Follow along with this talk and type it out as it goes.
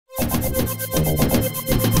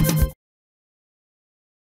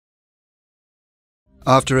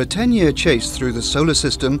After a 10-year chase through the solar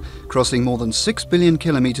system, crossing more than 6 billion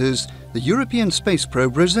kilometers, the European space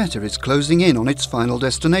probe Rosetta is closing in on its final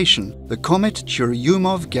destination, the comet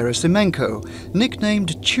Churyumov-Gerasimenko,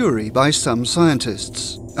 nicknamed Chury by some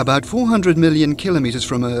scientists. About 400 million kilometers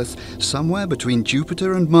from Earth, somewhere between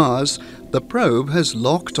Jupiter and Mars, the probe has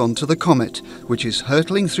locked onto the comet, which is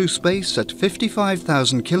hurtling through space at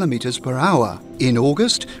 55,000 kilometers per hour. In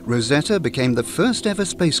August, Rosetta became the first ever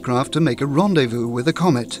spacecraft to make a rendezvous with the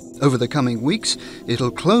comet. Over the coming weeks, it'll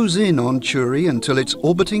close in on Chury until it's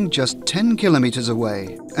orbiting just 10 kilometers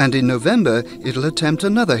away. And in November, it'll attempt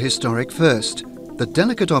another historic first: the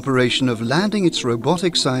delicate operation of landing its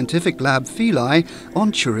robotic scientific lab Philae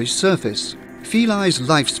on Chury's surface. Philae's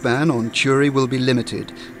lifespan on Chury will be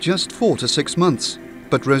limited, just 4 to 6 months.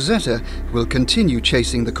 But Rosetta will continue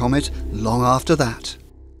chasing the comet long after that.